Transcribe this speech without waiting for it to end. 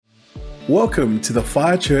Welcome to the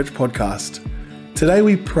Fire Church podcast. Today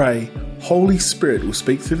we pray Holy Spirit will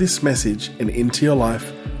speak through this message and into your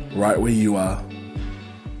life right where you are.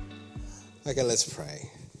 Okay, let's pray.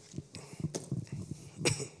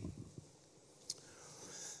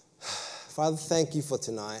 Father, thank you for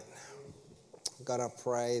tonight. God, I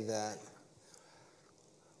pray that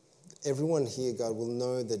everyone here, God, will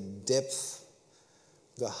know the depth,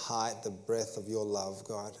 the height, the breadth of your love,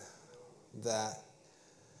 God. That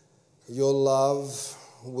your love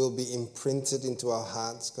will be imprinted into our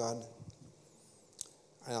hearts, God.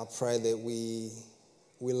 And I pray that we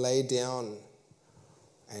lay down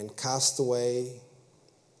and cast away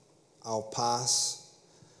our past,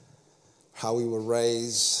 how we were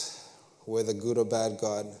raised, whether good or bad,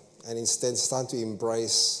 God, and instead start to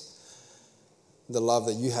embrace the love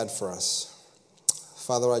that you had for us.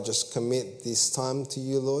 Father, I just commit this time to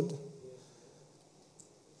you, Lord.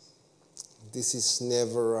 This is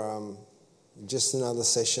never just another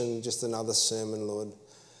session, just another sermon, Lord.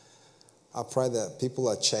 I pray that people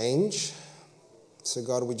are changed. So,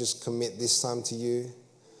 God, we just commit this time to you.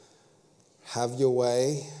 Have your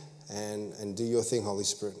way and do your thing, Holy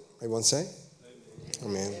Spirit. Everyone say?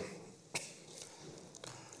 Amen.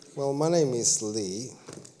 Well, my name is Lee.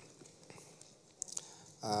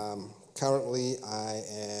 Currently, I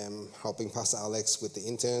am helping Pastor Alex with the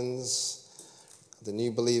interns, the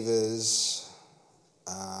new believers,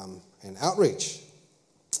 and outreach.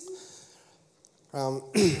 I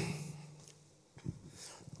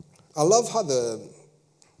love how the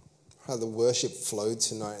worship flowed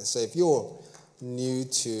tonight. So if you're new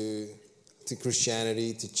to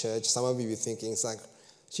Christianity, to church, some of you are thinking, it's like,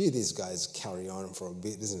 gee, these guys carry on for a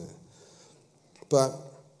bit, isn't it? But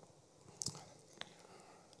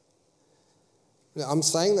I'm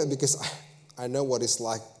saying that because I know what it's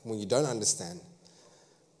like when you don't understand.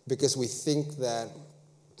 Because we think that,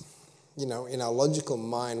 in our logical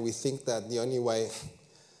mind, we think that the only way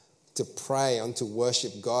to pray and to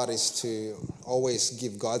worship God is to always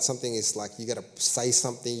give God something. It's like you got to say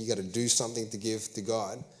something, you got to do something to give to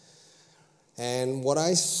God. And what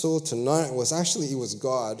I saw tonight was actually it was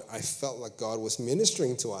God. I felt like God was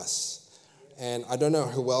ministering to us. And I don't know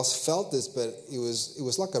who else felt this, but it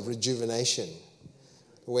was like a rejuvenation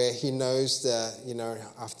where he knows that,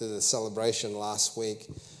 after the celebration last week,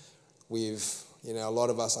 a lot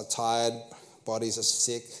of us are tired, bodies are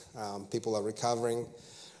sick, people are recovering.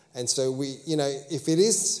 And so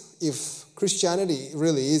if Christianity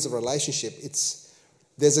really is a relationship,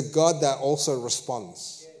 there's a God that also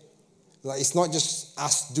responds. Like, it's not just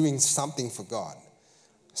us doing something for God.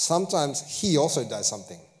 Sometimes he also does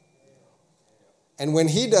something. And when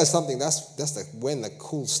he does something, that's when the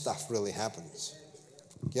cool stuff really happens.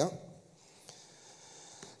 Yeah?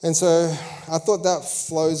 And so I thought that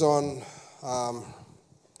flows on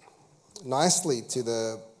nicely to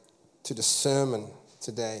the sermon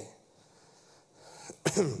today.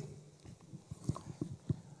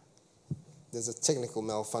 There's a technical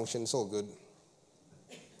malfunction. It's all good.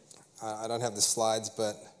 I don't have the slides,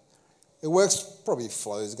 but it works. Probably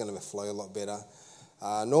flows. It's going to flow a lot better.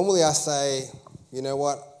 Normally I say, you know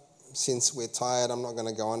what? Since we're tired, I'm not going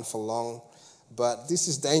to go on for long. But this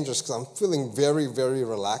is dangerous because I'm feeling very, very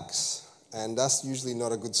relaxed, and that's usually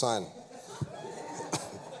not a good sign.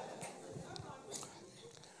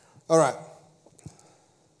 All right.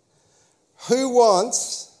 Who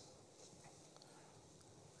wants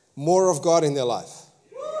more of God in their life?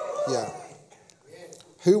 Yeah.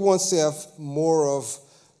 Who wants to have more of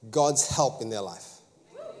God's help in their life?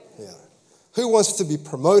 Yeah. Who wants to be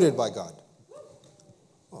promoted by God?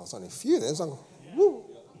 Oh, it's only a few there. It's like, woo.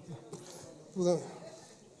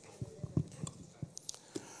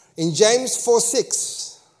 In James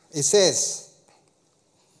 4:6, it says,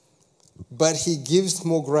 "But he gives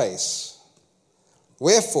more grace.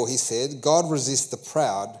 Wherefore," he said, "God resists the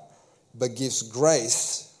proud, but gives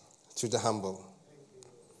grace to the humble."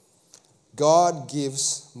 God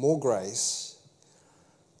gives more grace.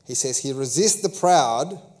 He says he resists the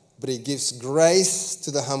proud, but he gives grace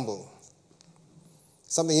to the humble.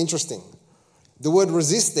 Something interesting. The word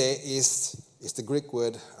resist there is the Greek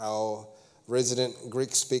word. Our resident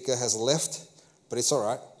Greek speaker has left, but it's all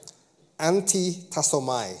right.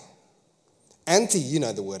 Anti-tasomai. Anti, you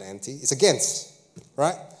know the word anti. It's against,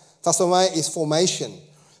 right? Tasomai is formation.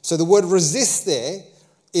 So the word resist there,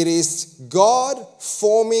 it is God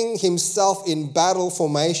forming himself in battle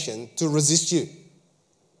formation to resist you.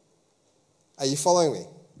 Are you following me?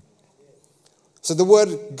 So the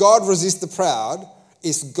word God resists the proud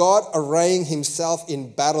is God arraying himself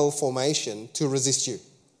in battle formation to resist you.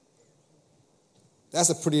 That's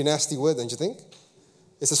a pretty nasty word, don't you think?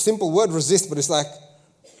 It's a simple word, resist, but it's like,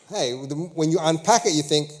 hey, when you unpack it, you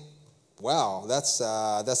think, wow, that's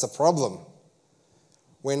a problem.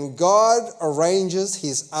 When God arranges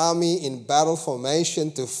his army in battle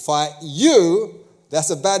formation to fight you,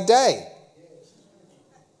 that's a bad day.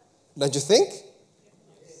 Don't you think?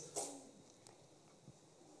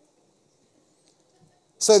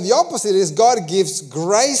 So the opposite is God gives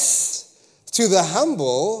grace to the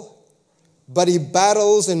humble, but he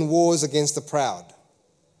battles and wars against the proud.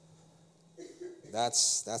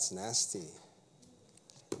 That's nasty.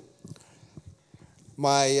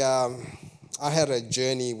 I had a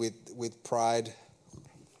journey with pride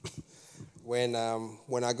when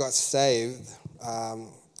I got saved.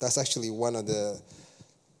 That's actually one of the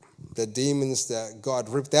demons that God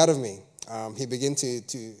ripped out of me. He began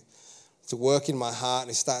to work in my heart,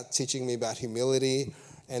 and he started teaching me about humility.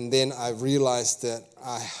 And then I realized that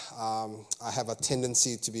I have a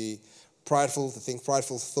tendency to be prideful, to think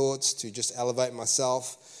prideful thoughts, to just elevate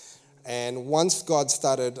myself. And once God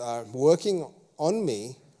started working on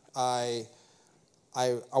me, I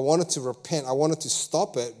wanted to repent. I wanted to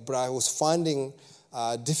stop it, but I was finding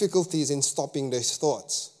difficulties in stopping those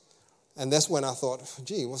thoughts. And that's when I thought,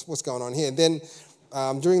 gee, what's going on here? And then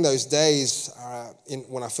during those days,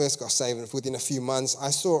 when I first got saved, within a few months, I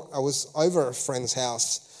was over a friend's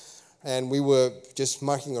house, and we were just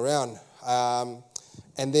mucking around.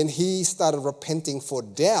 And then he started repenting for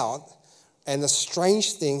doubt, and a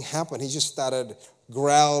strange thing happened. He just started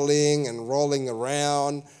growling and rolling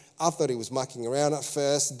around. I thought he was mucking around at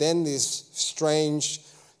first. Then this strange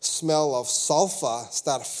smell of sulfur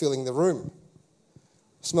started filling the room.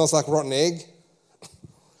 Smells like rotten egg.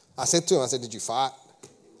 I said to him, did you fart?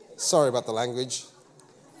 Sorry about the language.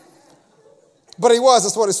 But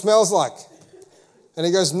that's what it smells like. And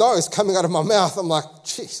he goes, no, it's coming out of my mouth. I'm like,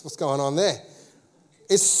 jeez, what's going on there?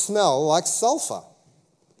 It smelled like sulfur.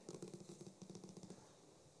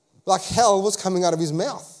 Like hell was coming out of his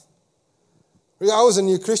mouth. I was a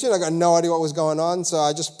new Christian. I got no idea what was going on, so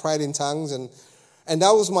I just prayed in tongues. And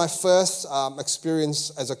that was my first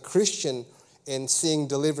experience as a Christian in seeing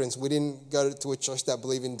deliverance. We didn't go to a church that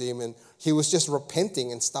believed in demon. He was just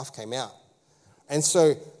repenting and stuff came out. And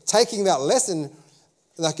so taking that lesson,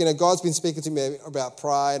 God's been speaking to me about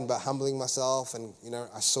pride and about humbling myself. And,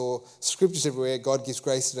 I saw scriptures everywhere. God gives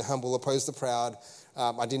grace to the humble, oppose the proud.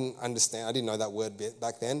 I didn't understand. I didn't know that word bit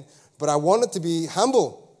back then. But I wanted to be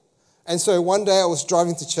humble. And so one day I was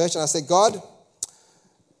driving to church and I said, God,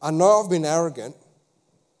 I know I've been arrogant,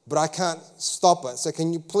 but I can't stop it. So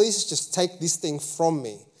can you please just take this thing from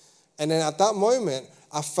me? And then at that moment,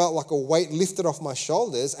 I felt like a weight lifted off my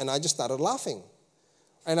shoulders and I just started laughing.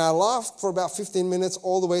 And I laughed for about 15 minutes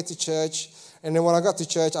all the way to church. And then when I got to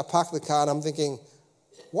church, I parked the car and I'm thinking,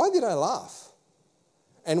 why did I laugh?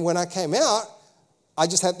 And when I came out, I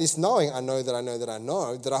just had this knowing, I know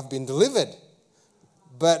that I've been delivered.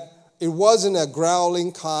 But it wasn't a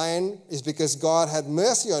growling kind. It's because God had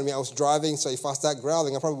mercy on me. I was driving, so if I start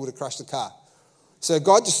growling, I probably would have crashed the car. So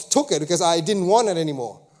God just took it because I didn't want it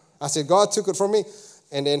anymore. I said, God took it from me,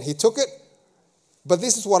 and then he took it. But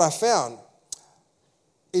this is what I found.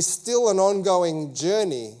 It's still an ongoing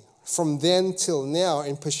journey from then till now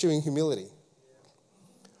in pursuing humility.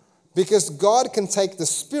 Because God can take the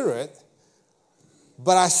Spirit,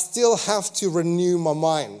 but I still have to renew my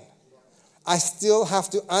mind. I still have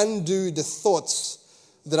to undo the thoughts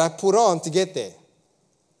that I put on to get there.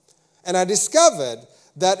 And I discovered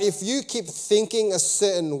that if you keep thinking a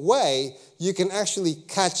certain way, you can actually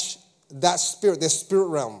catch that spirit, the spirit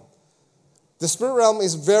realm. The spirit realm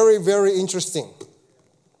is very, very interesting.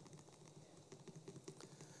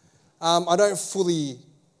 I don't fully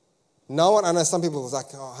know it. I know some people are like,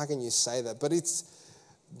 oh, how can you say that? But it's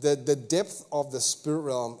the depth of the spirit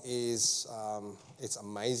realm is it's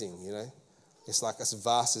amazing, It's like as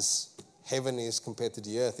vast as heaven is compared to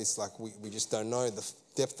the earth. It's like we just don't know the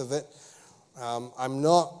depth of it. I'm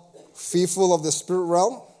not fearful of the spirit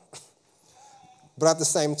realm, but at the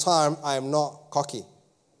same time, I am not cocky.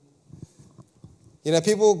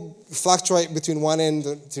 People fluctuate between one end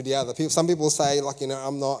to the other. Some people say,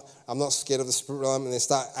 I'm not scared of the spirit realm, and they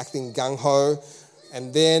start acting gung-ho.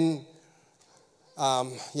 And then,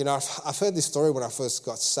 I've heard this story when I first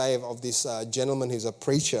got saved of this gentleman who's a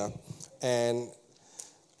preacher. And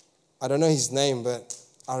I don't know his name, but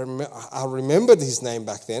I remembered his name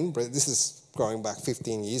back then. But this is going back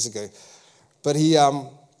 15 years ago. But he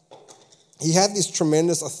had this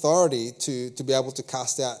tremendous authority to be able to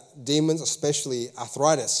cast out demons, especially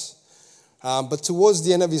arthritis. But towards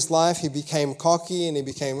the end of his life, he became cocky and he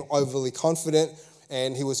became overly confident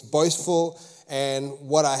and he was boastful. And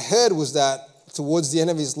what I heard was that towards the end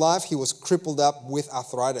of his life, he was crippled up with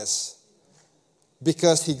arthritis.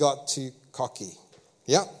 because he got too cocky.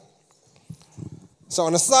 Yeah? So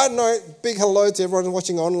on a side note, big hello to everyone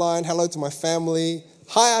watching online. Hello to my family.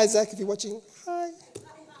 Hi, Isaac, if you're watching. Hi.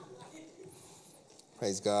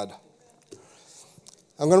 Praise God.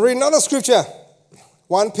 I'm going to read another scripture.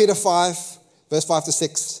 1 Peter 5, verse 5 to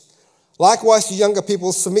 6. Likewise, you younger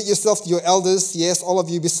people, submit yourself to your elders. Yes, all of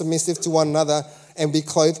you be submissive to one another and be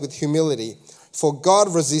clothed with humility. For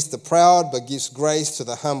God resists the proud, but gives grace to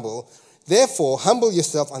the humble. Therefore, humble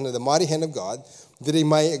yourself under the mighty hand of God, that he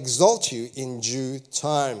may exalt you in due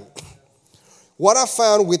time. What I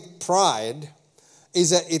found with pride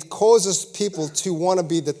is that it causes people to want to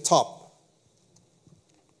be the top.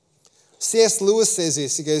 C.S. Lewis says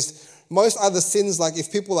this. He goes, most other sins, like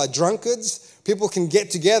if people are drunkards, people can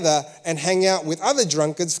get together and hang out with other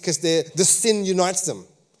drunkards because the sin unites them.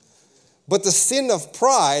 But the sin of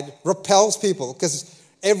pride repels people because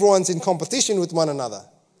everyone's in competition with one another.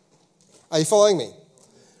 Are you following me?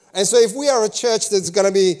 And so if we are a church that's going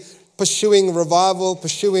to be pursuing revival,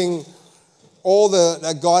 pursuing all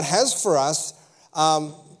that God has for us,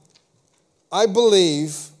 I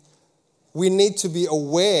believe we need to be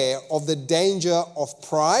aware of the danger of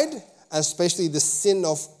pride, especially the sin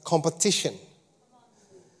of competition.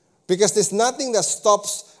 Because there's nothing that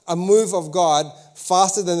stops a move of God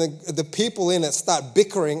faster than the people in it start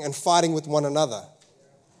bickering and fighting with one another.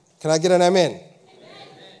 Can I get an amen? Amen.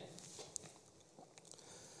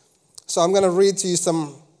 So I'm going to read to you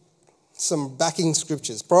some backing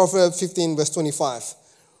scriptures. Proverbs 15, verse 25.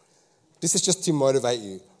 This is just to motivate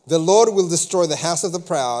you. The Lord will destroy the house of the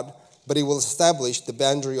proud, but he will establish the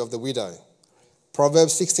boundary of the widow.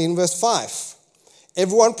 Proverbs 16, verse 5.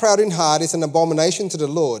 Everyone proud in heart is an abomination to the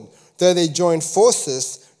Lord. Though they join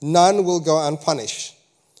forces, none will go unpunished.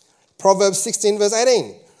 Proverbs 16, verse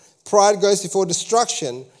 18. Pride goes before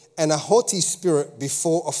destruction, and a haughty spirit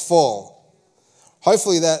before a fall.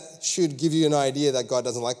 Hopefully that should give you an idea that God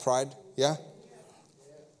doesn't like pride. Yeah?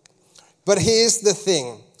 But here's the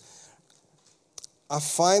thing. I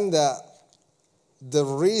find that the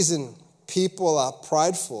reason people are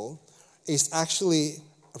prideful is actually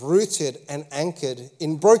rooted and anchored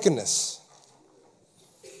in brokenness.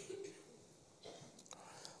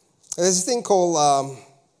 There's this thing called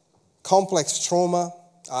complex trauma.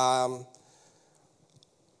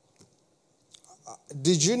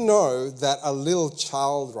 Did you know that a little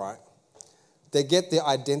child, right, they get their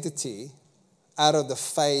identity out of the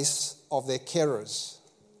face of their carers?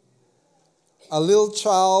 A little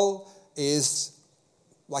child is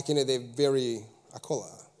like, they're very, I call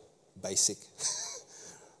it basic.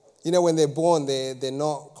 When they're born, they're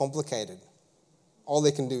not complicated. All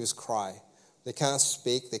they can do is cry. They can't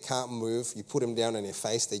speak, they can't move. You put them down on their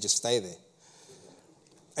face, they just stay there.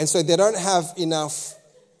 And so they don't have enough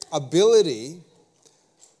ability.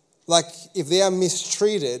 Like, if they are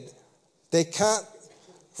mistreated, they can't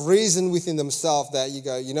reason within themselves that you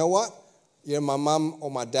go, you know what? My mum or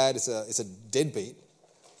my dad is a deadbeat,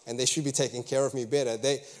 and they should be taking care of me better.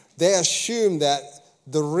 They assume that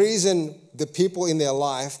the reason the people in their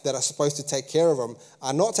life that are supposed to take care of them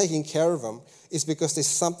are not taking care of them is because there's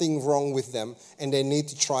something wrong with them and they need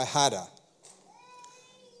to try harder.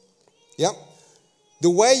 Yep. The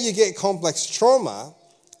way you get complex trauma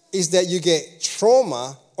is that you get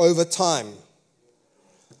trauma over time.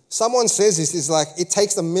 Someone says this is like it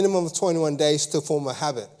takes a minimum of 21 days to form a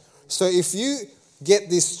habit. So if you get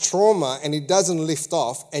this trauma and it doesn't lift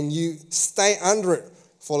off and you stay under it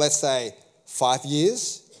for, let's say, 5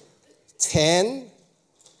 years, 10,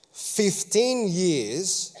 15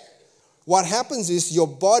 years, what happens is your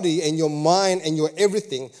body and your mind and your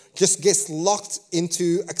everything just gets locked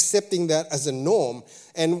into accepting that as a norm.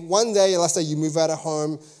 And one day, let's say you move out of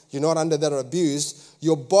home, you're not under that abuse,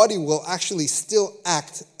 your body will actually still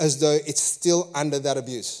act as though it's still under that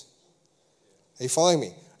abuse. Are you following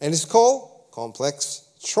me? And it's called complex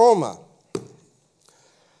trauma.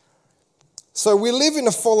 So we live in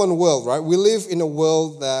a fallen world, right? We live in a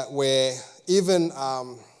world where even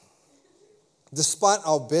despite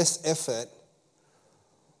our best effort,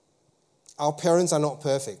 our parents are not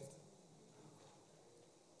perfect.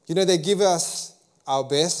 They give us our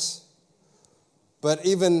best, but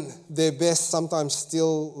even their best sometimes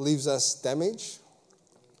still leaves us damaged.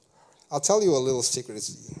 I'll tell you a little secret.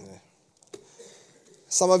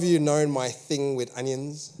 Some of you know my thing with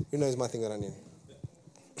onions. Who knows my thing with onions?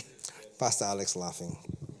 Pastor Alex laughing.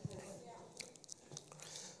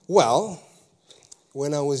 Well,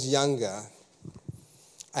 when I was younger,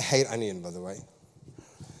 I hate onion, by the way.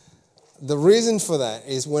 The reason for that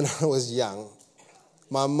is when I was young,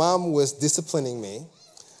 my mom was disciplining me.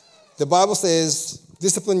 The Bible says,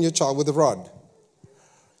 discipline your child with a rod.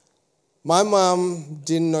 My mum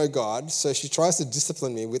didn't know God, so she tries to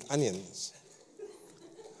discipline me with onions.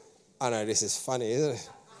 I know this is funny, isn't it?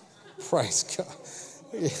 Praise God.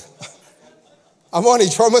 Yeah. I'm only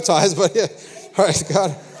traumatized, but yeah, praise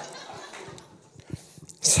God.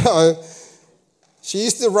 So she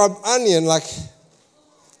used to rub onion like,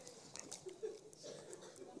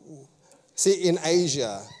 see, in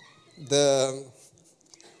Asia,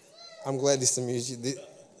 I'm glad this amused you.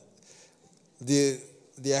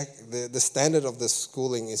 The standard of the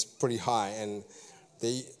schooling is pretty high, and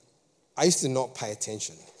I used to not pay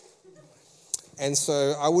attention. And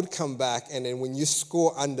so I would come back, and then when you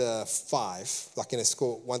score under 5, like in a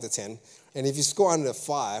score 1 to 10, and if you score under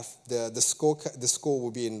 5, the score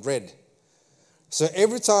will be in red. So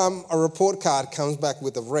every time a report card comes back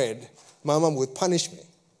with a red, my mum would punish me,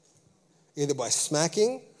 either by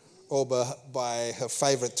smacking or by her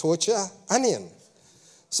favorite torture, onion.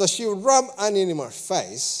 So she would rub onion in my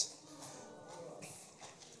face.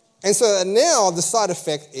 And so now the side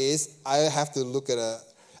effect is I have to look at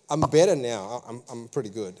I'm better now. I'm pretty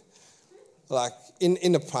good. Like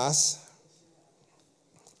in the past,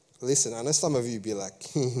 listen, I know some of you be like,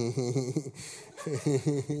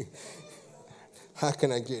 how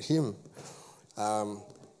can I get him?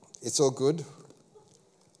 It's all good.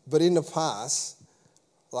 But in the past,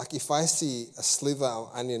 like if I see a sliver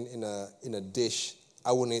of onion in a dish,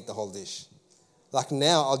 I wouldn't eat the whole dish. Like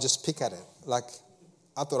now, I'll just pick at it. Like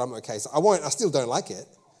I thought I'm okay. So I still don't like it,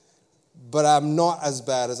 but I'm not as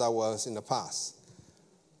bad as I was in the past.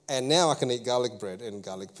 And now I can eat garlic bread and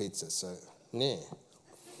garlic pizza. So, yeah.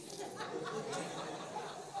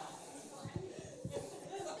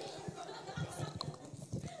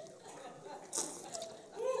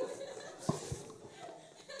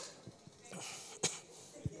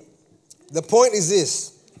 The point is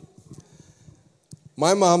this.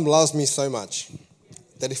 My mom loves me so much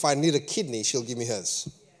that if I need a kidney, she'll give me hers.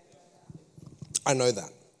 I know that.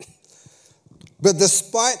 But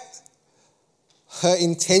despite her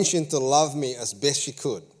intention to love me as best she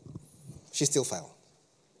could, she still failed.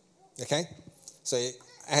 Okay? So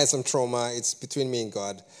I had some trauma. It's between me and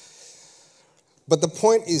God. But the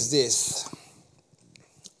point is this.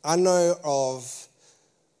 I know of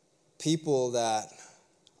people that,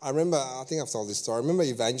 I think I've told this story. I remember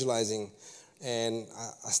evangelizing, and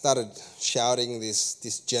I started shouting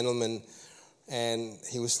this gentleman, and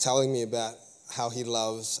he was telling me about how he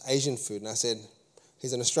loves Asian food. And I said,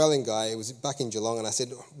 he's an Australian guy. He was back in Geelong. And I said,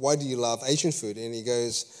 why do you love Asian food? And he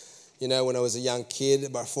goes, when I was a young kid,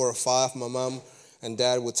 about 4 or 5, my mum and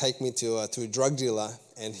dad would take me to a drug dealer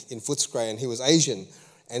and in Footscray, and he was Asian.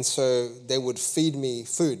 And so they would feed me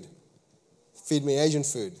Asian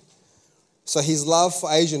food. So his love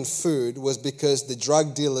for Asian food was because the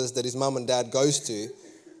drug dealers that his mum and dad goes to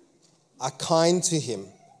are kind to him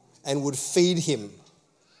and would feed him.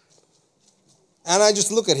 And I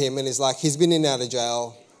just look at him, and it's like he's been in and out of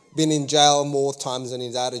jail, been in jail more times than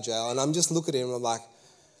he's out of jail. And I'm just looking at him, and I'm like,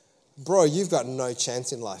 bro, you've got no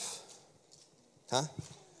chance in life. Huh?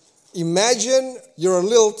 Imagine you're a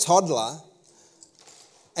little toddler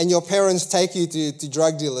and your parents take you to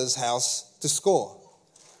drug dealer's house to score.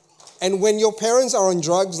 And when your parents are on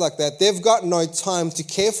drugs like that, they've got no time to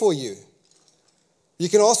care for you. You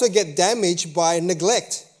can also get damaged by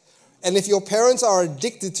neglect. And if your parents are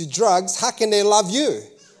addicted to drugs, how can they love you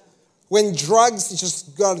when drugs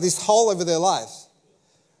just got this hole over their lives?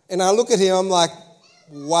 And I look at him, I'm like,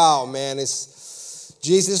 wow, man,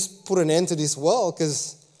 Jesus put an end to this world,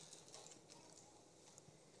 because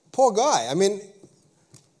poor guy. I mean,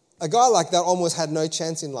 a guy like that almost had no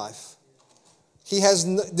chance in life. He has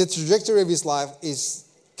the trajectory of his life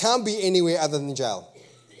can't be anywhere other than jail.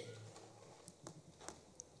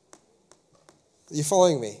 You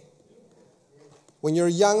following me? When you're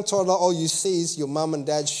a young toddler, all you see is your mum and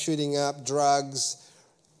dad shooting up drugs,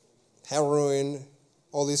 heroin,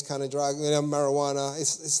 all these kind of drugs, marijuana.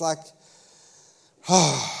 It's like,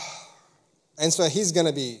 and so he's going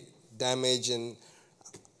to be damaged. And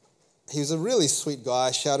he was a really sweet guy.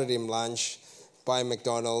 I shouted him lunch, buy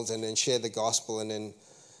McDonald's, and then share the gospel. And then,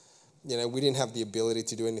 we didn't have the ability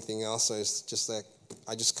to do anything else. So it's just like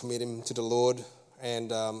I just commit him to the Lord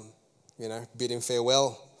and, bid him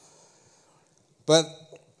farewell. But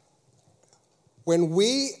when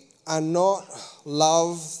we are not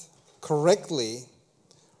loved correctly,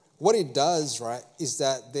 what it does, right, is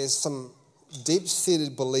that there's some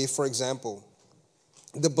deep-seated belief, for example,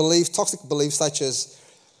 toxic beliefs such as,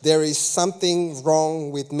 there is something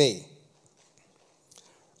wrong with me.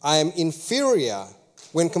 I am inferior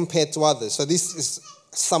when compared to others. So this is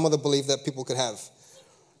some of the belief that people could have.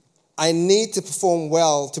 I need to perform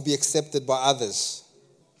well to be accepted by others.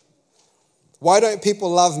 Why don't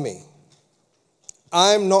people love me?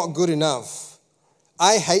 I'm not good enough.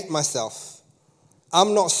 I hate myself.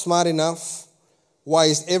 I'm not smart enough. Why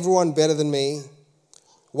is everyone better than me?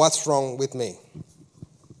 What's wrong with me?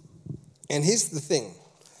 And here's the thing.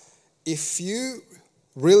 If you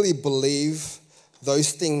really believe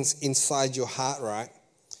those things inside your heart, right,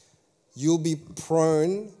 you'll be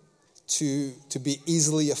prone to be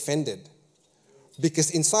easily offended.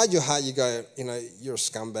 Because inside your heart you go, you're a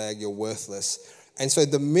scumbag, you're worthless. And so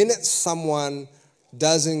the minute someone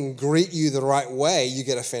doesn't greet you the right way, you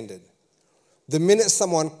get offended. The minute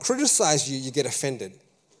someone criticizes you, you get offended.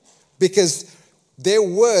 Because their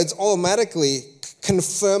words automatically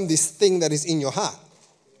confirm this thing that is in your heart.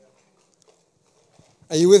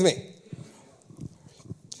 Are you with me?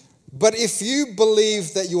 But if you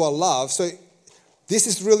believe that you are loved, so this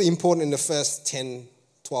is really important in the first 10,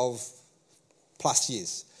 12 plus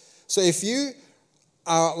years. So if you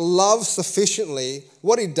are loved sufficiently,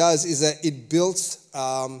 what it does is that it builds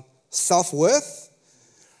self-worth.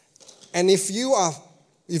 And if you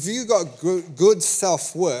got good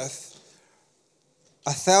self-worth,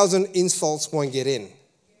 1,000 insults won't get in.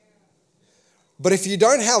 But if you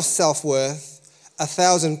don't have self-worth,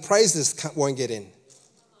 1,000 praises won't get in.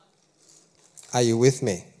 Are you with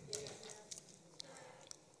me?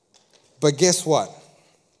 But guess what?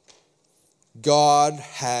 God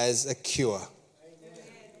has a cure.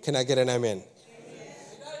 Can I get an amen?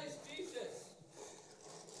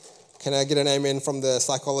 Can I get an amen from the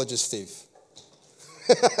psychologist, Steve?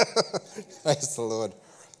 Praise the Lord.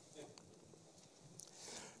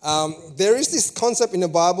 There is this concept in the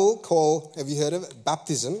Bible called, have you heard of it?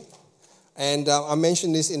 Baptism. And I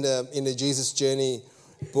mentioned this in the Jesus Journey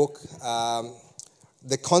book,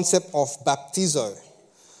 the concept of baptizo.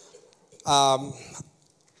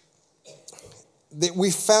 That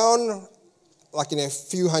we found, like a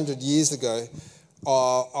few hundred years ago,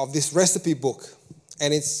 of this recipe book,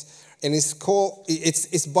 and it's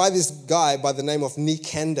by this guy by the name of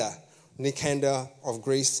Nicander of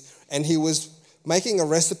Greece, and he was making a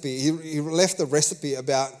recipe. He left a recipe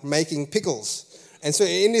about making pickles. And so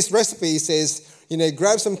in this recipe, he says,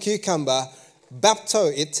 grab some cucumber,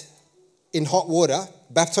 baptize it in hot water.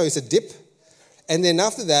 Baptize is a dip. And then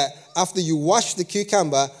after that, after you wash the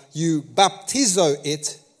cucumber, you baptizo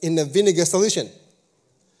it in the vinegar solution.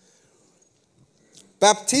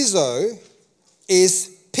 Baptizo is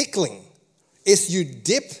pickling. It's you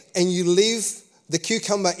dip and you leave the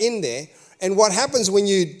cucumber in there. And what happens when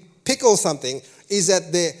you pickle something is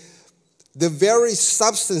that the very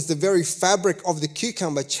substance, the very fabric of the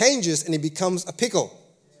cucumber changes and it becomes a pickle.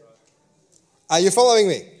 Are you following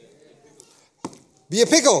me? Be a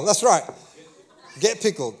pickle, that's right. Get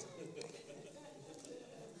pickled.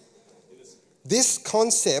 This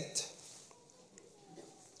concept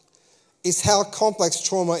is how complex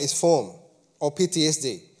trauma is formed, or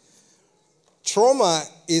PTSD. Trauma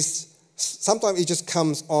is, sometimes it just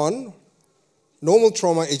comes on. Normal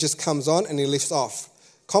trauma, it just comes on and it lifts off.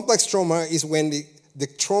 Complex trauma is when the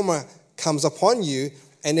trauma comes upon you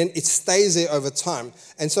and then it stays there over time.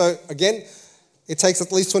 And so, again, it takes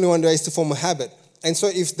at least 21 days to form a habit. And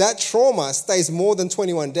so if that trauma stays more than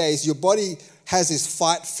 21 days, your body has this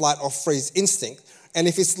fight, flight, or freeze instinct. And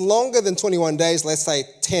if it's longer than 21 days, let's say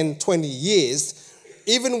 10, 20 years,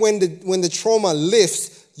 even when the trauma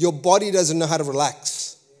lifts, your body doesn't know how to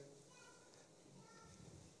relax.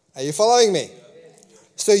 Are you following me?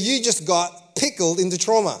 So you just got pickled into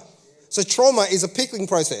trauma. So trauma is a pickling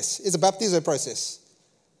process. It's a baptizo process.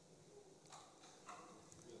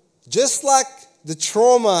 Just like the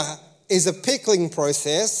trauma is a pickling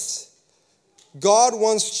process, God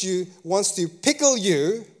wants to pickle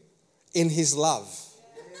you in His love.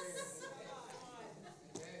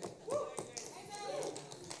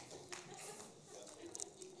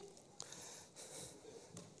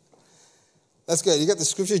 That's good. You got the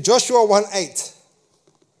scripture, Joshua 1:8.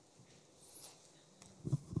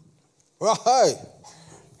 Right.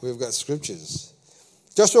 We've got scriptures.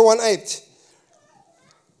 Joshua 1:8.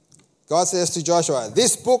 God says to Joshua,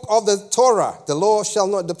 this book of the Torah, the law shall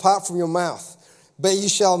not depart from your mouth, but you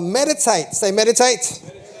shall meditate. Say meditate.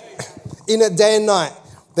 In it day and night,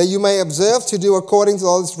 that you may observe to do according to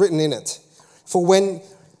all that's written in it.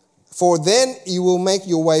 For then you will make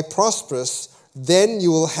your way prosperous, then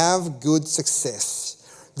you will have good success.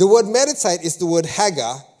 The word meditate is the word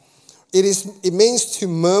haga. It means to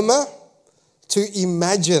murmur, to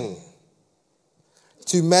imagine,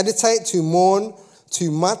 to meditate, to mourn,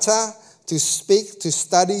 to mutter, to speak, to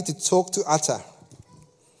study, to talk, to utter.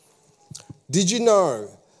 Did you know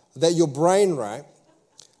that your brain, right,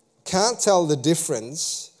 can't tell the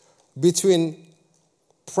difference between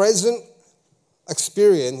present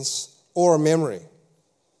experience, or a memory.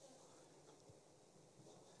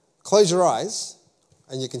 Close your eyes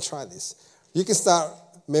and you can try this. You can start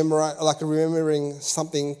remembering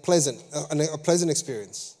something pleasant, a pleasant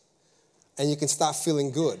experience, and you can start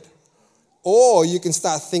feeling good. Or you can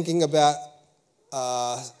start thinking about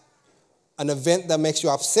an event that makes you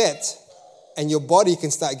upset, and your body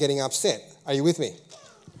can start getting upset. Are you with me?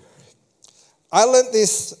 I learned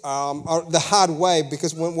this the hard way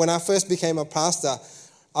because when I first became a pastor,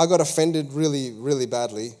 I got offended really, really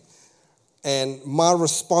badly. And my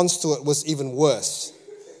response to it was even worse.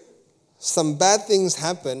 Some bad things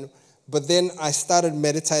happened, but then I started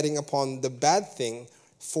meditating upon the bad thing.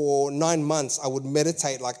 For 9 months, I would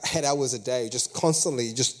meditate like 8 hours a day, just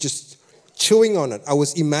constantly, just chewing on it. I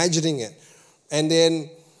was imagining it. And then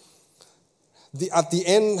at the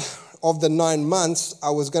end of the 9 months,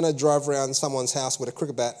 I was going to drive around someone's house with a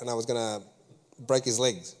cricket bat and I was going to break his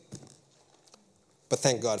legs. But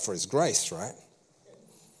thank God for his grace, right?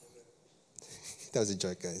 That was a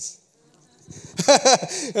joke, guys.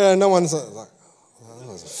 No one's like, oh, that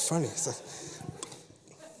was funny. It's like,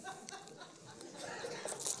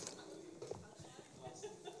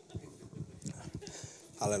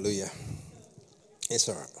 hallelujah. It's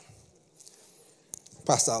all right.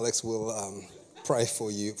 Pastor Alex will pray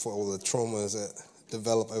for you for all the traumas that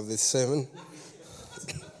develop over this sermon.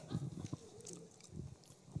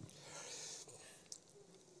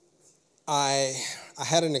 I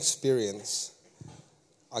had an experience.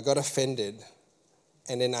 I got offended,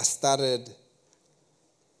 and then I started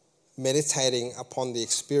meditating upon the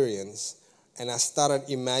experience, and I started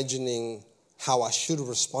imagining how I should have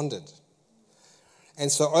responded. And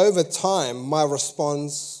so over time, my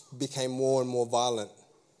response became more and more violent.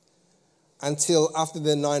 Until after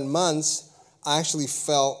the 9 months, I actually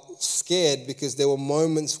felt scared because there were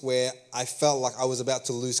moments where I felt like I was about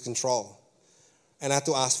to lose control. And I had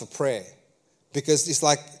to ask for prayer. Because it's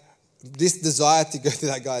like this desire to go to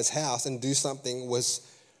that guy's house and do something was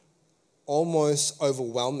almost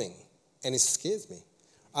overwhelming. And it scares me.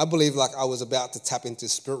 I believe like I was about to tap into the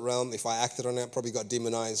spirit realm. If I acted on it, probably got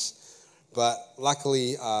demonized. But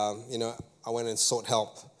luckily, I went and sought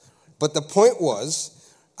help. But the point was,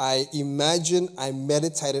 I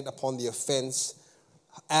meditated upon the offense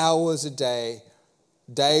hours a day,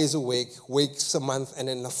 days a week, weeks a month. And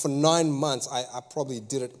then for 9 months, I probably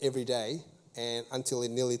did it every day. And until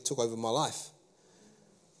it nearly took over my life.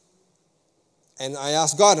 And I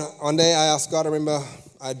asked God, one day I remember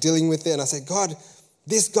dealing with it, and I said, God,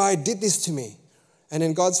 this guy did this to me. And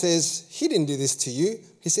then God says, he didn't do this to you.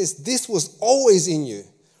 He says, this was always in you.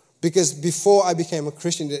 Because before I became a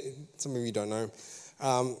Christian, some of you don't know,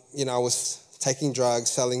 I was taking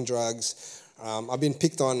drugs, selling drugs. I've been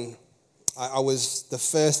picked on. I was the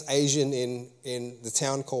first Asian in the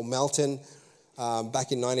town called Melton,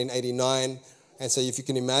 back in 1989. And so if you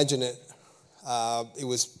can imagine it, it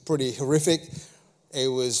was pretty horrific. It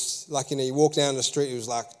was like, you walk down the street, it was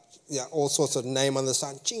like, all sorts of name on the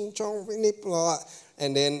sign, ching chong, blah.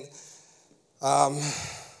 And then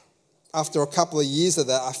after a couple of years of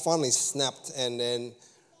that, I finally snapped, and then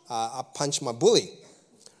I punched my bully.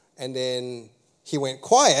 And then he went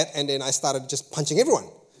quiet, and then I started just punching everyone.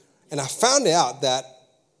 And I found out that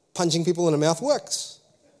punching people in the mouth works.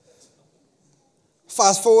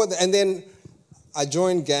 Fast forward, and then I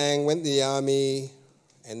joined gang, went to the army,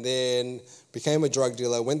 and then became a drug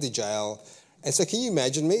dealer, went to jail. And so can you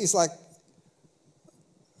imagine me? It's like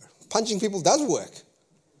punching people does work.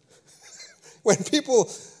 When people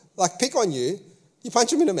pick on you, you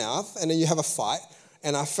punch them in the mouth, and then you have a fight.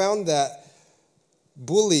 And I found that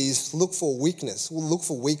bullies look for weakness, look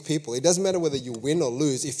for weak people. It doesn't matter whether you win or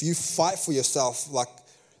lose. If you fight for yourself, like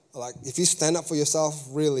if you stand up for yourself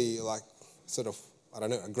really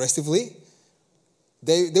aggressively,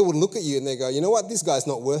 they would look at you and they go, you know what, this guy's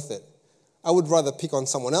not worth it. I would rather pick on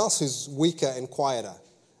someone else who's weaker and quieter.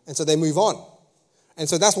 And so they move on. And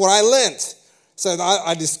so that's what I learnt. So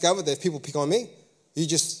I discovered that if people pick on me,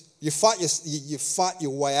 you fight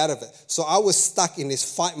your way out of it. So I was stuck in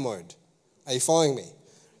this fight mode. Are you following me?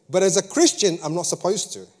 But as a Christian, I'm not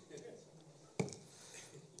supposed to.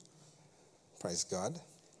 Praise God.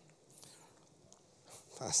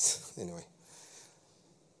 Anyway.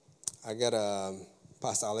 I got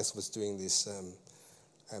Pastor Alex was doing this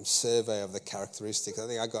survey of the characteristics. I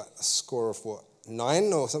think I got a score of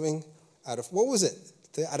 9 or something out of, what was it?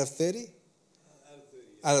 Out of 30?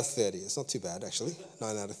 Out of 30. It's not too bad, actually.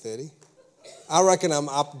 9 out of 30. I reckon I'm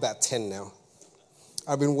up about 10 now.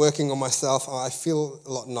 I've been working on myself. I feel a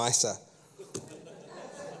lot nicer.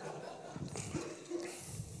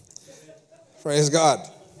 Praise God.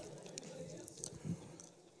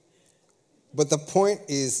 But the point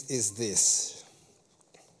is this.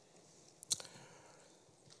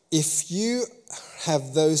 If you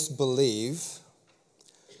have those believe,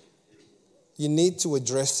 you need to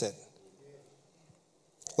address it.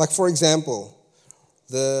 Like, for example,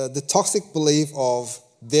 the toxic belief of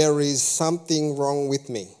there is something wrong with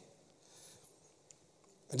me.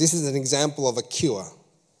 This is an example of a cure.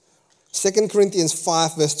 2 Corinthians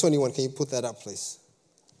 5 verse 21. Can you put that up, please?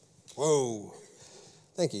 Whoa.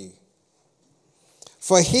 Thank you.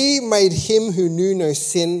 For he made him who knew no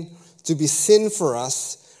sin to be sin for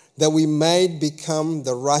us, that we may become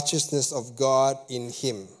the righteousness of God in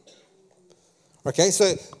him. Okay,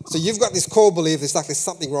 so you've got this core belief, it's like there's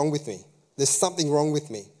something wrong with me. There's something wrong with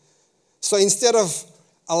me. So instead of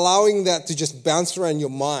allowing that to just bounce around your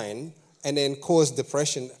mind and then cause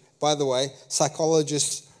depression, by the way,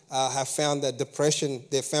 psychologists have found that depression,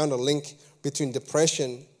 they've found a link between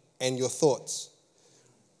depression and your thoughts.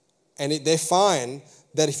 And they find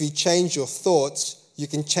that if you change your thoughts, you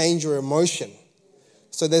can change your emotion.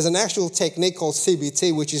 So there's an actual technique called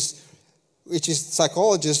CBT, which is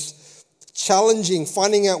psychologists challenging,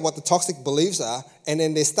 finding out what the toxic beliefs are, and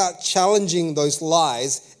then they start challenging those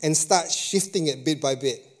lies and start shifting it bit by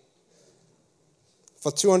bit.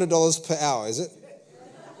 For $200 per hour, is it?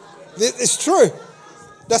 It's true.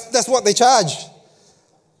 That's what they charge.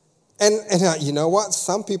 And you know what?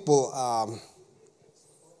 Some people,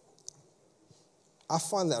 I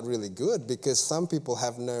find that really good because some people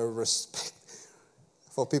have no respect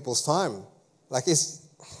for people's time. Like,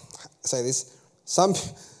 say this, some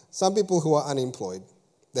people who are unemployed,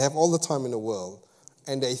 they have all the time in the world,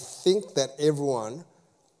 and they think that everyone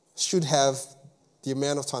should have the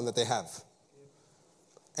amount of time that they have.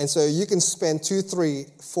 And so you can spend 2, 3,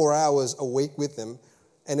 4 hours a week with them,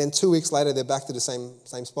 and then 2 weeks later, they're back to the same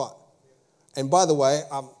spot. And by the way,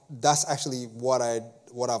 that's actually what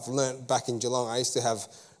I've learned back in Geelong. I used to have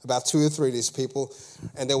about 2 or 3 of these people,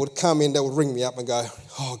 and they would come in, they would ring me up and go,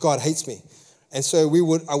 "Oh, God hates me." And so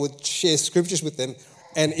I would share scriptures with them,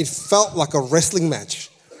 and it felt like a wrestling match.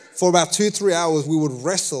 For about 2, 3 hours, we would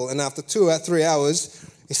wrestle, and after 2 or 3 hours,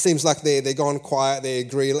 it seems like they're gone quiet, they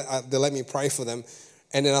agree, they let me pray for them.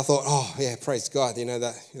 And then I thought, oh yeah, praise God,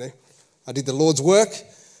 I did the Lord's work.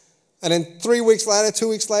 And then 3 weeks later, 2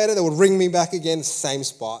 weeks later, they would ring me back again, same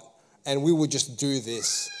spot, and we would just do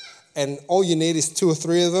this. And all you need is 2 or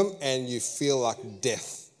 3 of them, and you feel like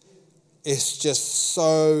death. It's just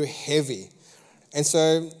so heavy. And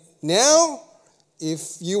so now,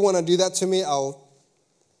 if you want to do that to me, I'll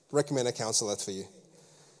recommend a counselor for you.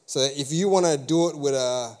 So if you want to do it with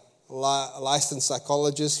a licensed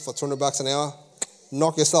psychologist for $200 an hour,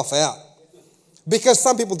 knock yourself out. Because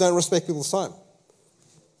some people don't respect people's time.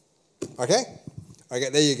 Okay,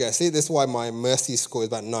 there you go. See, that's why my mercy score is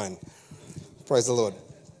about 9. Praise the Lord.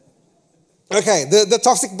 Okay, the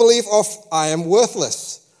toxic belief of I am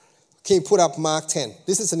worthless. Can you put up Mark 10?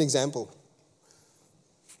 This is an example.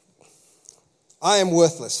 I am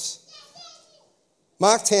worthless.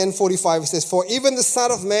 Mark 10:45, it says, "For even the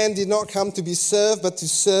Son of Man did not come to be served, but to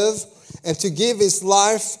serve and to give his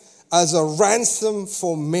life as a ransom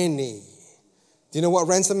for many." Do you know what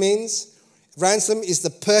ransom means? Ransom is the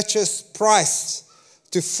purchase price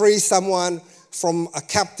to free someone from a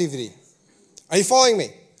captivity. Are you following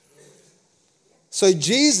me? So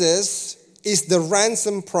Jesus is the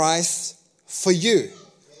ransom price for you.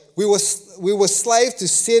 We were slaves to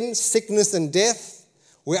sin, sickness, and death.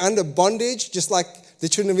 We're under bondage, just like the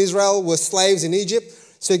children of Israel were slaves in Egypt.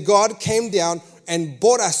 So God came down and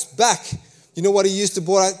bought us back. You know what he used to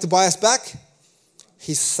buy us back?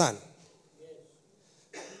 His Son.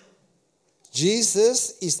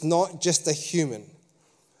 Jesus is not just a human.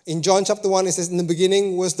 In John chapter 1, it says, "In the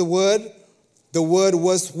beginning was the Word. The Word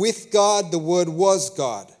was with God. The Word was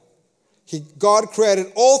God." God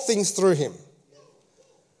created all things through him.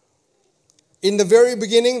 In the very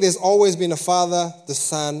beginning, there's always been a Father, the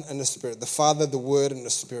Son, and the Spirit. The Father, the Word, and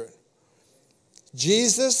the Spirit.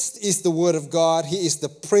 Jesus is the Word of God. He is the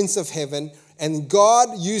Prince of Heaven. And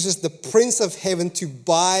God uses the Prince of Heaven to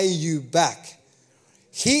buy you back.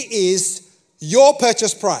 He is your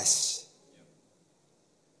purchase price.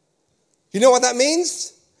 You know what that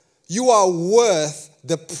means? You are worth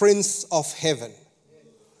the Prince of Heaven.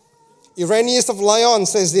 Irenaeus of Lyon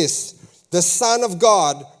says this: "The Son of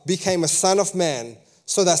God became a son of man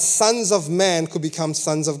so that sons of man could become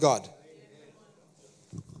sons of God."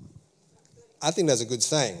 I think that's a good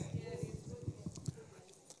saying.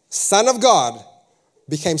 Son of God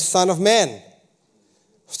became son of man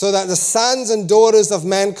so that the sons and daughters of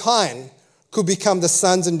mankind could become the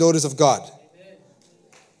sons and daughters of God.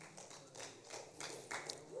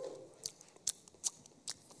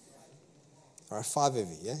 All right, 5 of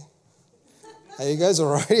you, yeah? Are you guys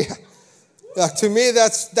all right? Like, to me,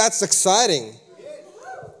 that's exciting.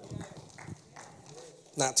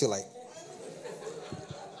 Not too late.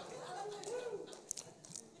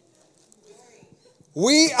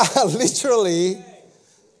 We are literally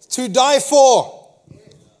to die for.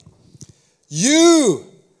 You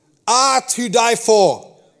are to die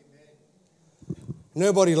for.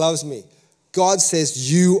 Nobody loves me. God says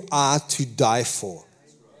you are to die for.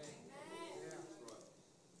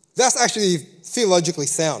 That's actually theologically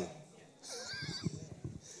sound.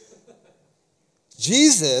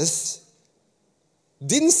 Jesus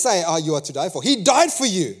didn't say, oh, you are to die for. He died for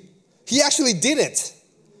you. He actually did it.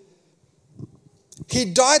 He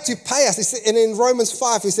died to pay us. And in Romans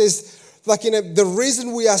 5, he says, the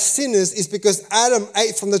reason we are sinners is because Adam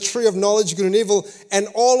ate from the tree of knowledge, good and evil, and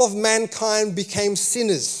all of mankind became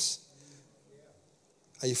sinners.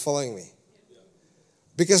 Are you following me?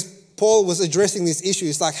 Because Paul was addressing this issue.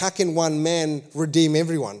 It's like, how can one man redeem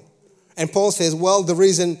everyone? And Paul says, well, the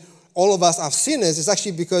reason all of us are sinners is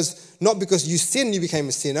actually not because you sinned, you became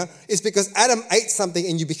a sinner. It's because Adam ate something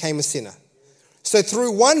and you became a sinner. So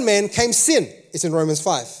through one man came sin. It's in Romans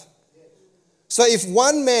 5. So if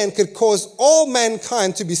one man could cause all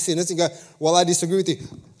mankind to be sinners, and go, well, I disagree with you.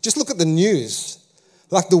 Just look at the news.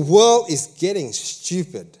 Like, the world is getting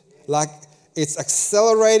stupid. Like, it's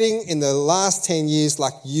accelerating in the last 10 years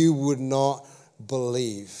like you would not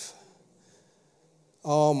believe.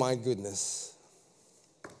 Oh, my goodness.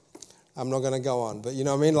 I'm not going to go on, but you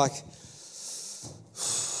know what I mean? Like,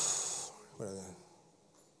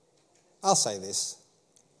 I'll say this.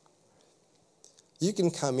 You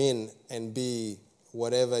can come in and be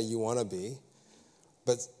whatever you want to be,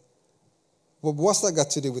 but what's that got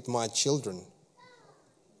to do with my children?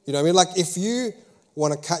 You know what I mean? Like, if you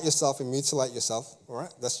want to cut yourself and mutilate yourself, all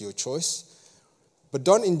right, that's your choice. But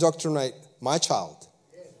don't indoctrinate my child.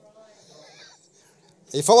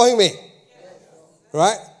 Are you following me?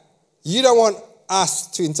 Right? You don't want us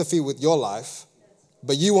to interfere with your life,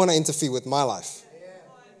 but you want to interfere with my life.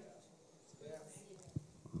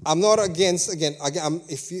 I'm not against,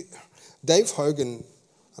 Dave Hogan,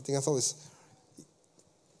 I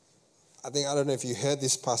don't know if you heard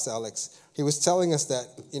this, Pastor Alex. He was telling us that,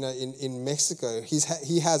 in Mexico,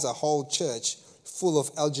 he has a whole church full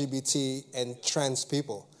of LGBT and trans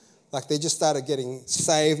people. Like, they just started getting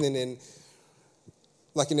saved, and then,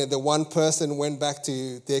 the one person went back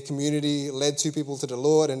to their community, led 2 people to the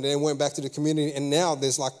Lord, and then went back to the community, and now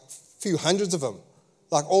there's a few hundreds of them,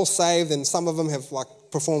 all saved, and some of them have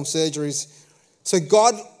performed surgeries. So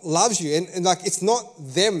God loves you, and it's not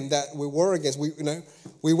them that we were against.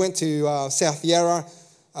 We went to South Yarra,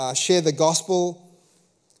 shared the gospel.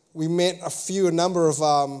 We met a number of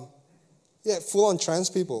full-on trans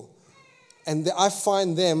people, and I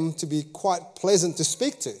find them to be quite pleasant to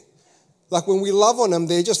speak to. Like, when we love on them,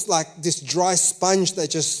 they're just like this dry sponge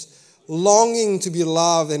that's just longing to be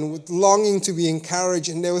loved and longing to be encouraged,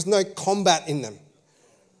 and there was no combat in them.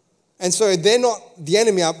 And so they're not the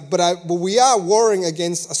enemy, but we are warring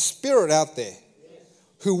against a spirit out there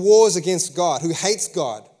who wars against God, who hates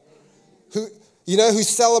God, who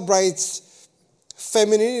celebrates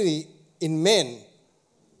femininity in men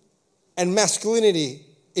and masculinity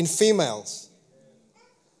in females.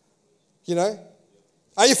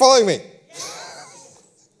 Are you following me?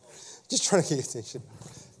 Just trying to get your attention.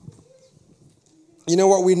 You know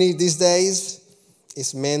what we need these days?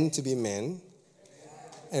 Is men to be men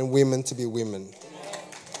and women to be women.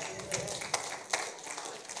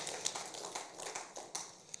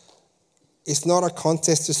 It's not a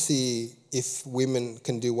contest to see if women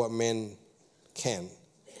can do what men can.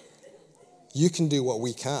 You can do what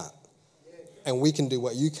we can't, and we can do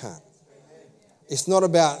what you can't. It's not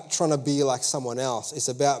about trying to be like someone else. It's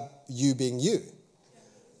about you being you.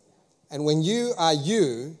 And when you are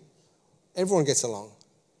you, everyone gets along.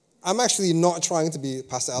 I'm actually not trying to be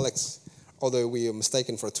Pastor Alex, although we are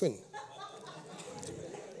mistaken for a twin.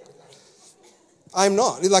 I'm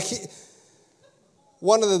not.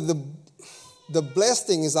 One of the blessed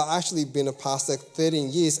thing is I've actually been a pastor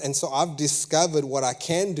 13 years, and so I've discovered what I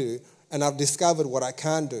can do, and I've discovered what I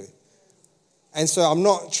can't do. And so I'm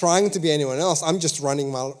not trying to be anyone else. I'm just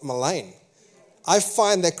running my lane. I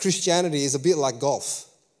find that Christianity is a bit like golf.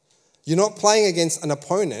 You're not playing against an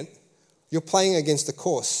opponent. You're playing against the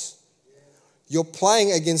course. You're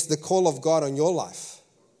playing against the call of God on your life.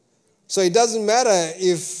 So it doesn't matter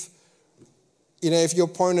if your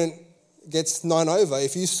opponent gets 9 over,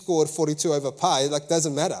 if you scored 42 over par,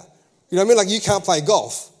 doesn't matter. You know what I mean? You can't play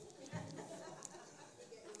golf.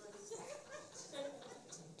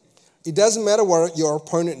 It doesn't matter what your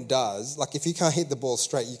opponent does. If you can't hit the ball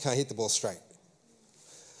straight, you can't hit the ball straight.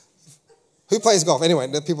 Who plays golf? Anyway,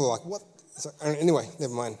 the people are like, what? So, anyway,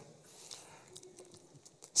 never mind.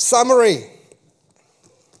 Summary.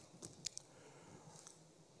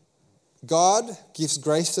 God gives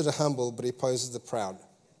grace to the humble, but he opposes the proud.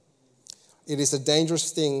 It is a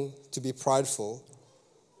dangerous thing to be prideful.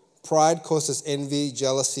 Pride causes envy,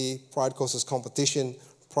 jealousy. Pride causes competition.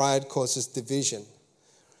 Pride causes division.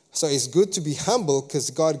 So it's good to be humble because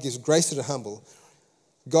God gives grace to the humble.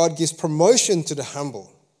 God gives promotion to the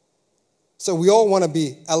humble. So we all want to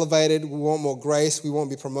be elevated. We want more grace. We want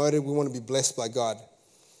to be promoted. We want to be blessed by God.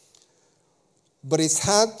 But it's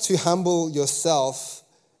hard to humble yourself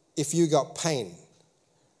if you got pain.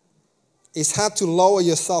 It's hard to lower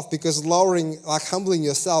yourself because humbling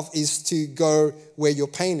yourself is to go where your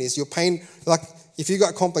pain is. Your pain, like if you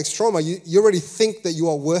got complex trauma, you already think that you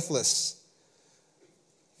are worthless.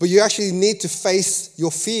 But you actually need to face your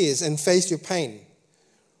fears and face your pain.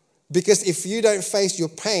 Because if you don't face your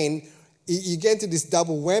pain, you get into this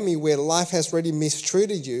double whammy where life has already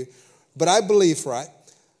mistreated you. But I believe, right,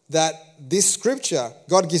 that this scripture,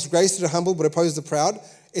 God gives grace to the humble but opposes the proud,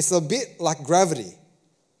 it's a bit like gravity.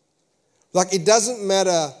 Like it doesn't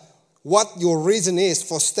matter what your reason is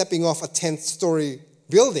for stepping off a 10th-story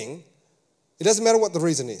building. It doesn't matter what the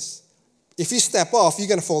reason is. If you step off, you're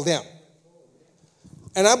going to fall down.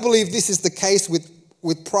 And I believe this is the case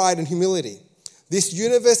with pride and humility. This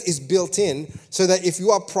universe is built in so that if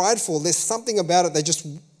you are prideful, there's something about it that just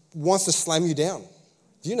wants to slam you down.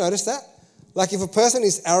 Do you notice that? Like if a person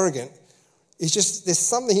is arrogant, it's just, there's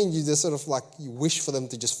something in you that sort of like you wish for them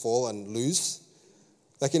to just fall and lose.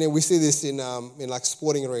 Like, we see this in like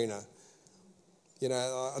sporting arena.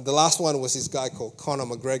 The last one was this guy called Conor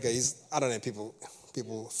McGregor. I don't know,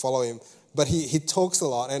 people follow him. But he talks a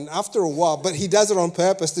lot. And after a while, but he does it on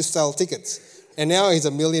purpose to sell tickets. And now he's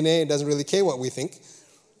a millionaire and doesn't really care what we think.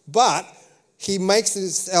 But he makes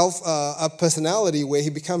himself a personality where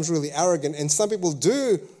he becomes really arrogant. And some people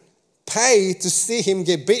do pay to see him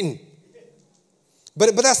get beaten.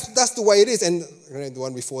 But that's the way it is. And the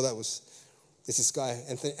one before that was this guy,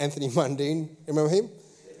 Anthony Mundine. Remember him?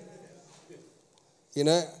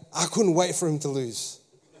 I couldn't wait for him to lose.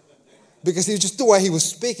 Because he was just the way he was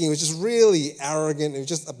speaking, it was just really arrogant, it was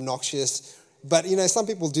just obnoxious. But, some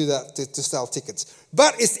people do that to sell tickets.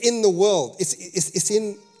 But it's in the world. It's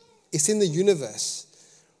in the universe.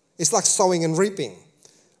 It's like sowing and reaping.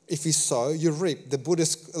 If you sow, you reap.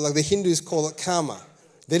 The Hindus call it karma.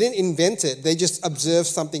 They didn't invent it. They just observed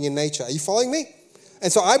something in nature. Are you following me?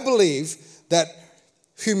 And so I believe that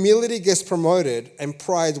humility gets promoted and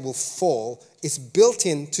pride will fall. It's built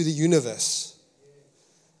into the universe.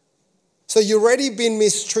 So you've already been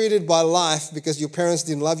mistreated by life because your parents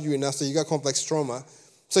didn't love you enough, so you got complex trauma.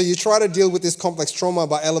 So you try to deal with this complex trauma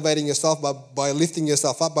by elevating yourself, by lifting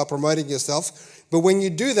yourself up, by promoting yourself. But when you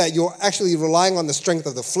do that, you're actually relying on the strength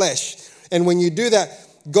of the flesh. And when you do that,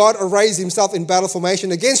 God arrays himself in battle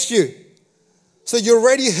formation against you. So you're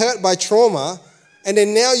already hurt by trauma, and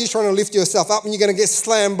then now you're trying to lift yourself up and you're going to get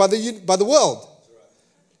slammed by the world.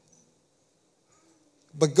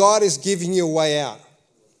 But God is giving you a way out.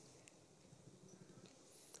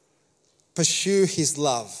 Pursue his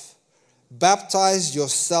love. Baptize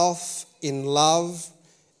yourself in love,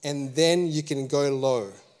 and then you can go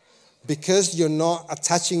low. Because you're not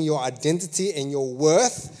attaching your identity and your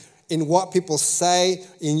worth in what people say,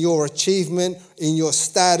 in your achievement, in your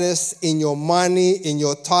status, in your money, in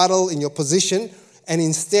your title, in your position, and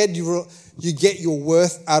instead you get your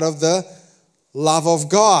worth out of the love of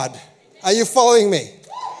God. Are you following me?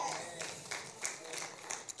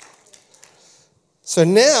 So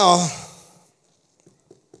now,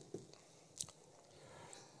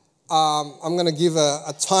 I'm going to give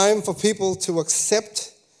a time for people to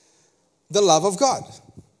accept the love of God.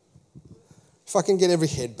 If I can get every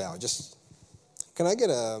head bow, can I get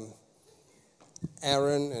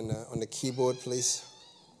Aaron and on the keyboard, please?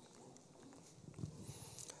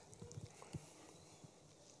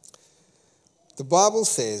 The Bible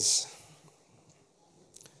says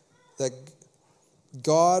that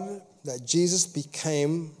Jesus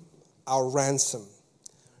became our ransom.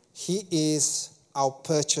 He is our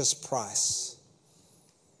purchase price.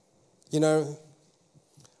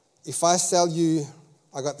 If I sell you,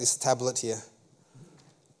 I got this tablet here.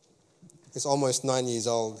 It's almost 9 years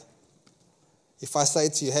old. If I say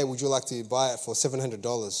to you, hey, would you like to buy it for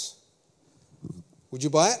 $700? Would you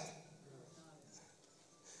buy it?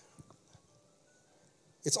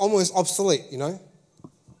 It's almost obsolete,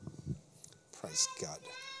 Praise God.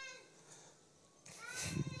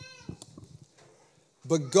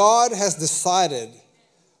 But God has decided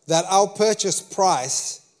that our purchase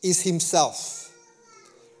price is himself.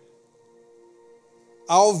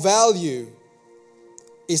 Our value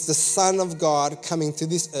is the Son of God coming to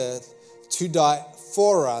this earth to die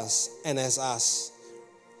for us and as us.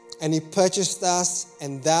 And He purchased us,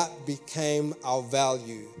 and that became our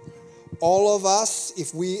value. All of us,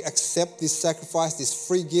 if we accept this sacrifice, this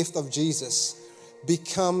free gift of Jesus,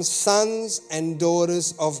 become sons and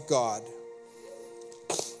daughters of God.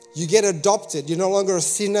 You get adopted. You're no longer a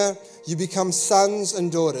sinner. You become sons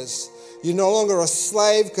and daughters. You're no longer a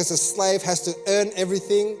slave, because a slave has to earn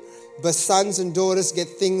everything, but sons and daughters get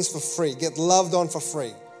things for free, get loved on for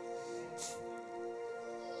free.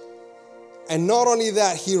 And not only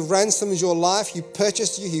that, He ransoms your life, He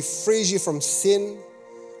purchased you, He frees you from sin,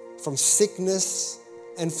 from sickness,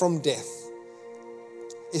 and from death.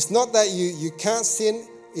 It's not that you can't sin,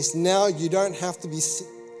 it's now you don't have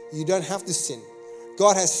to sin.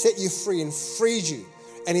 God has set you free and freed you,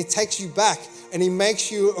 and He takes you back and He makes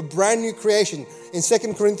you a brand new creation. In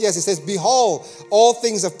 2 Corinthians it says, behold, all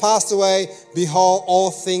things have passed away, behold, all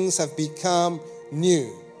things have become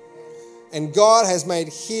new. And God has made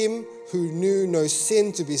Him who knew no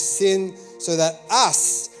sin to be sin, so that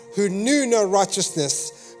us who knew no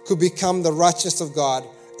righteousness could become the righteousness of God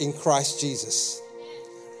in Christ Jesus.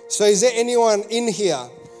 So is there anyone in here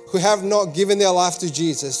who have not given their life to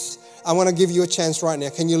Jesus? I want to give you a chance right now.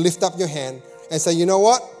 Can you lift up your hand and say, you know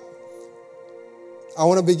what? I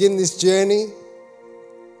want to begin this journey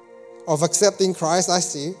of accepting Christ. I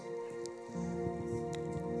see.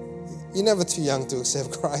 You're never too young to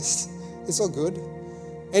accept Christ. It's all good.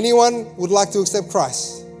 Anyone would like to accept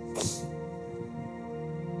Christ?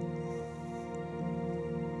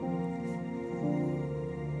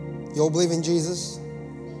 You all believe in Jesus?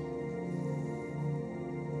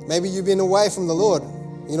 Maybe you've been away from the Lord.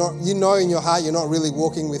 You know in your heart you're not really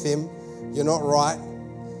walking with Him. You're not right.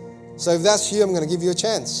 So if that's you, I'm going to give you a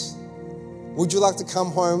chance. Would you like to come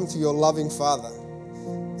home to your loving Father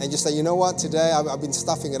and just say, you know what, today I've been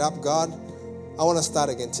stuffing it up, God. I want to start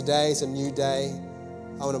again. Today is a new day.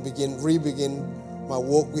 I want to re-begin my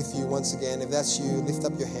walk with you once again. If that's you, lift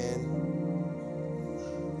up your hand.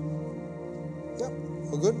 Yep,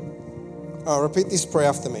 all good? All right, repeat this prayer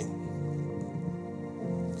after me.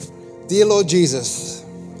 Dear Lord Jesus,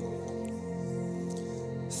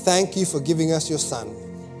 thank you for giving us your Son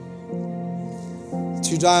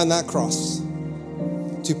to die on that cross,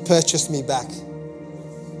 to purchase me back.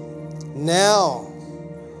 Now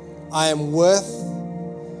I am worth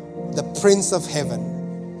the Prince of Heaven.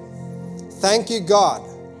 Thank you, God,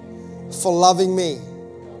 for loving me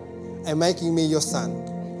and making me your son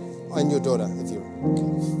and your daughter, if you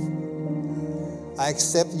I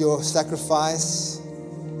accept your sacrifice.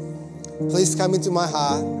 Please come into my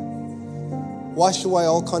heart. Wash away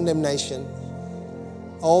all condemnation,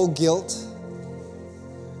 all guilt,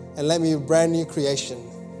 and let me be a brand new creation.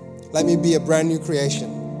 Let me be a brand new creation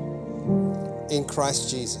in Christ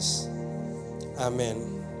Jesus. Amen.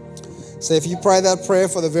 So if you pray that prayer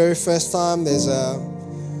for the very first time, there's a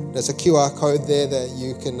QR code there that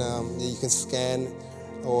you can scan,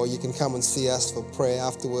 or you can come and see us for prayer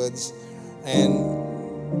afterwards. And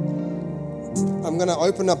I'm going to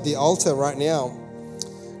open up the altar right now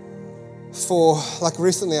for, like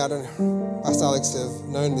recently, Pastor Alex have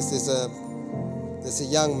known this. There's a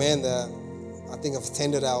young man that I think I've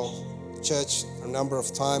attended our church a number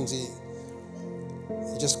of times. He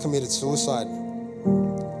just committed suicide.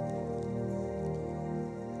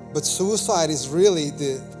 But suicide is really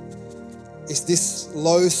this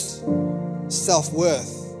low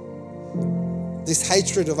self-worth, this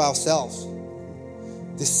hatred of ourselves,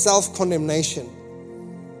 this self-condemnation.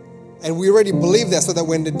 And we already believe that, so that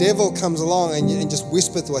when the devil comes along and just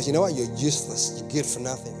whispers to us, you know what, you're useless, you're good for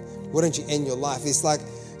nothing. Why don't you end your life? It's like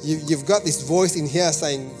you've got this voice in here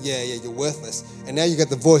saying, yeah, you're worthless. And now you got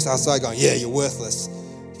the voice outside going, yeah, you're worthless.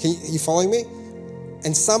 You following me?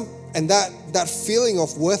 And that feeling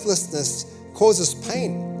of worthlessness causes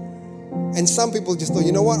pain. And some people just thought,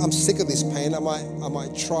 you know what, I'm sick of this pain. I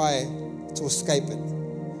might try to escape it.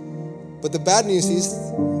 But the bad news is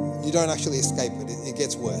you don't actually escape it. It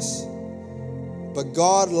gets worse. But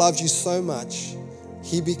God loves you so much,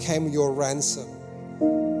 He became your ransom.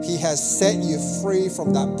 He has set you free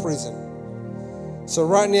from that prison. So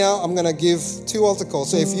right now, I'm going to give 2 altar calls.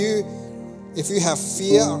 So if you have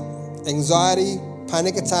fear, anxiety,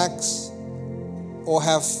 panic attacks, or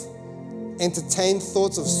have entertained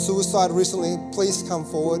thoughts of suicide recently, please come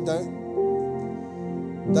forward.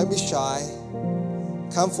 Don't be shy.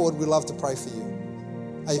 Come forward. We'd love to pray for you.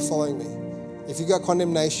 Are you following me? If you got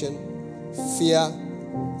condemnation, fear,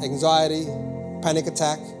 anxiety, panic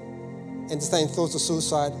attack, entertain thoughts of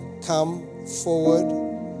suicide, come forward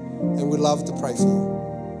and we'd love to pray for you.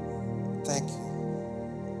 Thank you.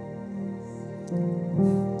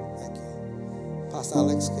 Thank you. Pastor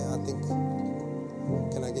Alex,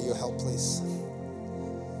 can I get your help, please?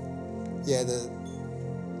 Yeah,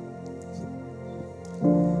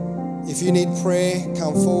 if you need prayer,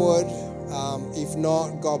 come forward. If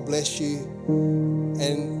not, God bless you.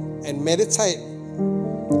 And meditate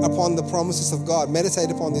upon the promises of God. Meditate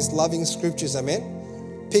upon these loving scriptures, amen?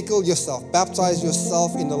 Pickle yourself. Baptize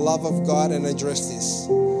yourself in the love of God and address this.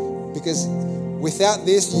 Because without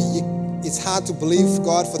this, it's hard to believe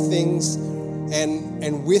God for things.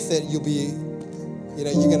 And with it, you'll be,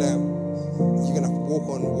 you're gonna walk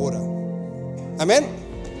on water. Amen?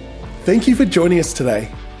 Thank you for joining us today.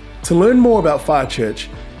 To learn more about Fire Church,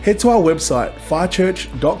 head to our website,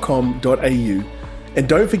 firechurch.com.au. And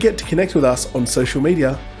don't forget to connect with us on social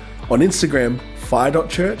media, on Instagram,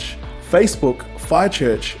 fire.church, Facebook, Fire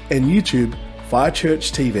Church, and YouTube, Fire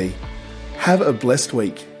Church TV. Have a blessed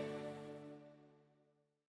week.